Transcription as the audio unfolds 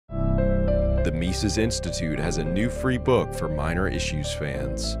The Mises Institute has a new free book for minor issues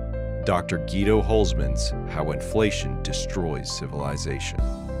fans. Dr. Guido Hulsmann's How Inflation Destroys Civilization.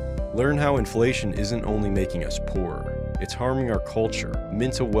 Learn how inflation isn't only making us poorer, it's harming our culture,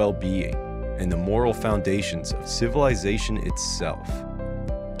 mental well-being, and the moral foundations of civilization itself.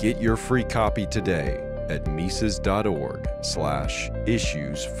 Get your free copy today at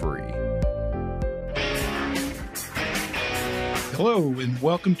Mises.org/issuesfree. Hello, and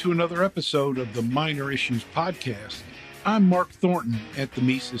welcome to another episode of the Minor Issues Podcast. I'm Mark Thornton at the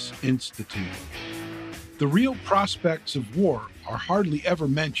Mises Institute. The real prospects of war are hardly ever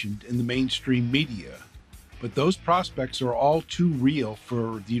mentioned in the mainstream media, but those prospects are all too real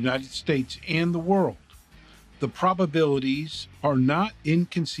for the United States and the world. The probabilities are not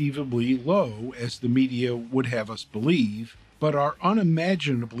inconceivably low, as the media would have us believe, but are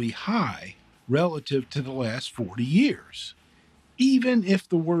unimaginably high relative to the last 40 years. Even if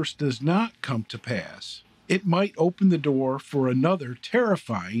the worst does not come to pass, it might open the door for another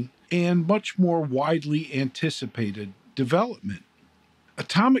terrifying and much more widely anticipated development.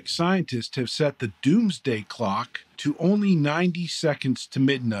 Atomic scientists have set the doomsday clock to only 90 seconds to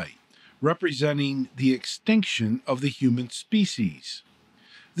midnight, representing the extinction of the human species.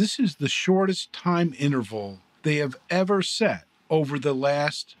 This is the shortest time interval they have ever set over the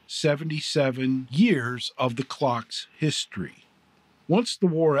last 77 years of the clock's history. Once the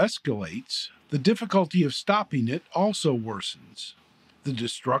war escalates, the difficulty of stopping it also worsens. The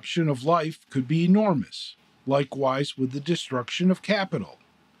destruction of life could be enormous, likewise with the destruction of capital.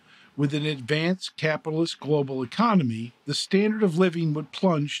 With an advanced capitalist global economy, the standard of living would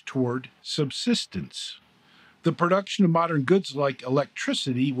plunge toward subsistence. The production of modern goods like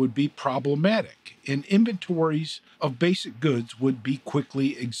electricity would be problematic, and inventories of basic goods would be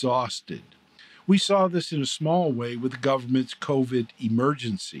quickly exhausted. We saw this in a small way with the government's COVID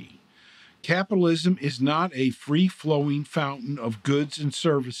emergency. Capitalism is not a free-flowing fountain of goods and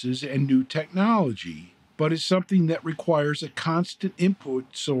services and new technology, but is something that requires a constant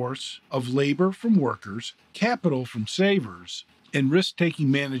input source of labor from workers, capital from savers, and risk-taking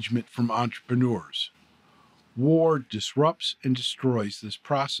management from entrepreneurs. War disrupts and destroys this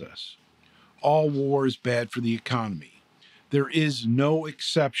process. All war is bad for the economy. There is no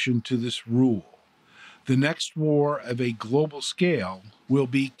exception to this rule. The next war of a global scale will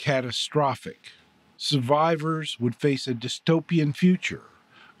be catastrophic. Survivors would face a dystopian future.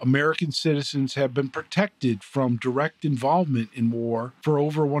 American citizens have been protected from direct involvement in war for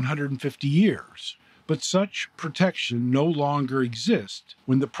over 150 years. But such protection no longer exists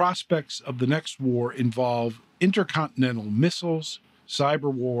when the prospects of the next war involve intercontinental missiles,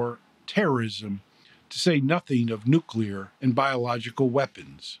 cyber war, terrorism, to say nothing of nuclear and biological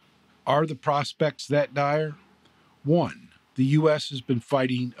weapons. Are the prospects that dire? 1. The U.S. has been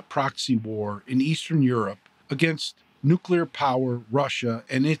fighting a proxy war in Eastern Europe against nuclear power Russia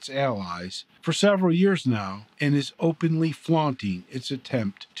and its allies for several years now and is openly flaunting its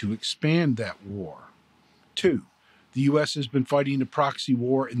attempt to expand that war. 2. The U.S. has been fighting a proxy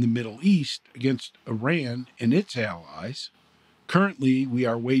war in the Middle East against Iran and its allies. Currently, we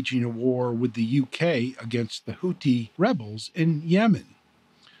are waging a war with the UK against the Houthi rebels in Yemen.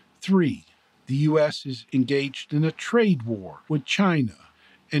 3. The U.S. is engaged in a trade war with China,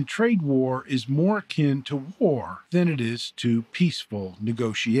 and trade war is more akin to war than it is to peaceful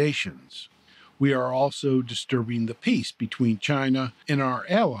negotiations. We are also disturbing the peace between China and our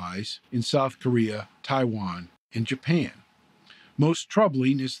allies in South Korea, Taiwan, and Japan. Most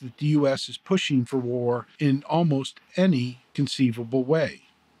troubling is that the U.S. is pushing for war in almost any conceivable way.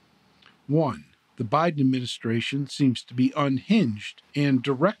 1. The Biden administration seems to be unhinged and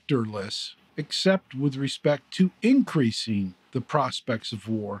directorless, except with respect to increasing the prospects of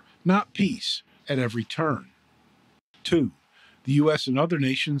war, not peace, at every turn. 2. The U.S. and other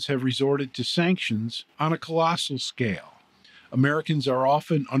nations have resorted to sanctions on a colossal scale. Americans are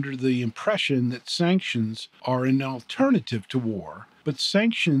often under the impression that sanctions are an alternative to war, but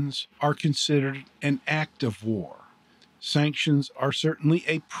sanctions are considered an act of war. Sanctions are certainly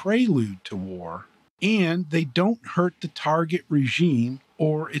a prelude to war, and they don't hurt the target regime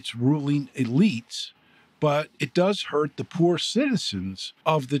or its ruling elites, but it does hurt the poor citizens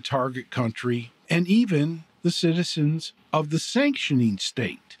of the target country and even the citizens of the sanctioning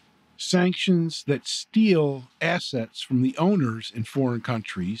state. Sanctions that steal assets from the owners in foreign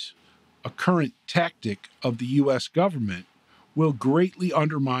countries, a current tactic of the U.S. government, will greatly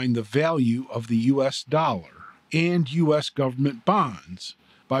undermine the value of the U.S. dollar and U.S. government bonds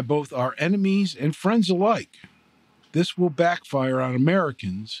by both our enemies and friends alike. This will backfire on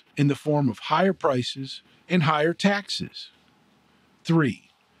Americans in the form of higher prices and higher taxes. 3.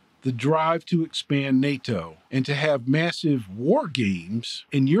 the drive to expand NATO and to have massive war games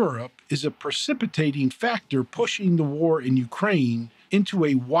in Europe is a precipitating factor pushing the war in Ukraine into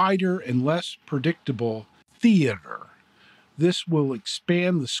a wider and less predictable theater. This will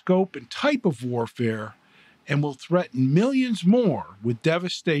expand the scope and type of warfare and will threaten millions more with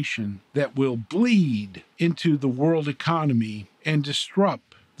devastation that will bleed into the world economy and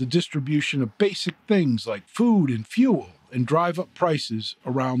disrupt the distribution of basic things like food and fuel and drive up prices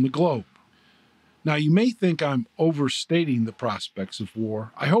around the globe. Now, you may think I'm overstating the prospects of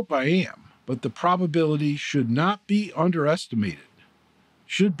war. I hope I am, but the probability should not be underestimated,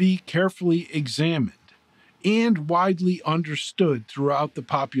 should be carefully examined, and widely understood throughout the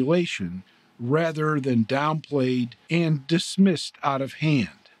population rather than downplayed and dismissed out of hand.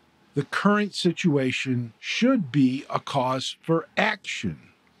 The current situation should be a cause for action,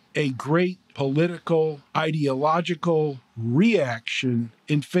 a great political, ideological reaction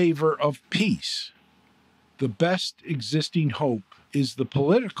in favor of peace. The best existing hope is the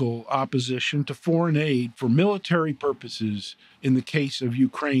political opposition to foreign aid for military purposes in the case of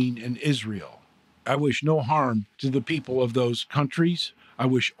Ukraine and Israel. I wish no harm to the people of those countries. I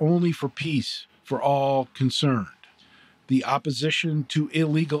wish only for peace for all concerned. The opposition to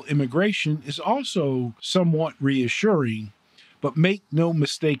illegal immigration is also somewhat reassuring, but make no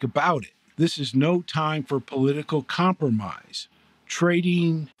mistake about it. This is no time for political compromise.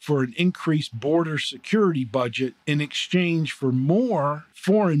 Trading for an increased border security budget in exchange for more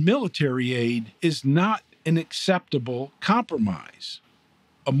foreign military aid is not an acceptable compromise.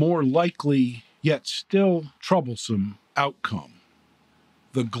 A more likely, yet still troublesome outcome.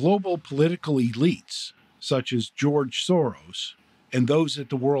 The global political elites, such as George Soros and those at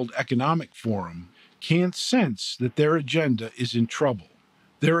the World Economic Forum, can sense that their agenda is in trouble.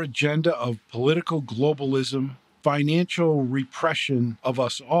 Their agenda of political globalism, financial repression of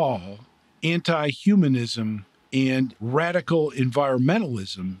us all, anti-humanism, and radical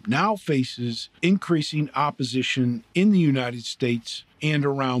environmentalism now faces increasing opposition in the United States and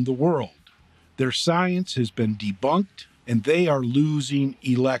around the world. Their science has been debunked, and they are losing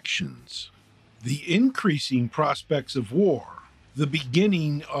elections. The increasing prospects of war, the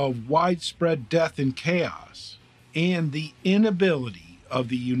beginning of widespread death and chaos, and the inability of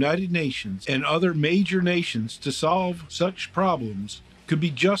the United Nations and other major nations to solve such problems could be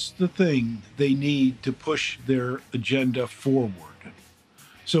just the thing they need to push their agenda forward.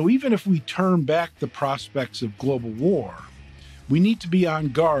 So even if we turn back the prospects of global war, we need to be on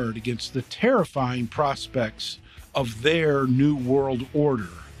guard against the terrifying prospects of their new world order,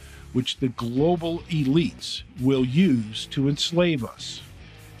 which the global elites will use to enslave us.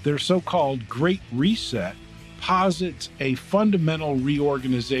 Their so-called Great Reset posits a fundamental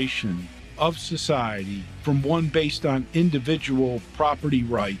reorganization of society from one based on individual property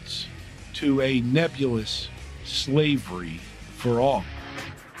rights to a nebulous slavery for all.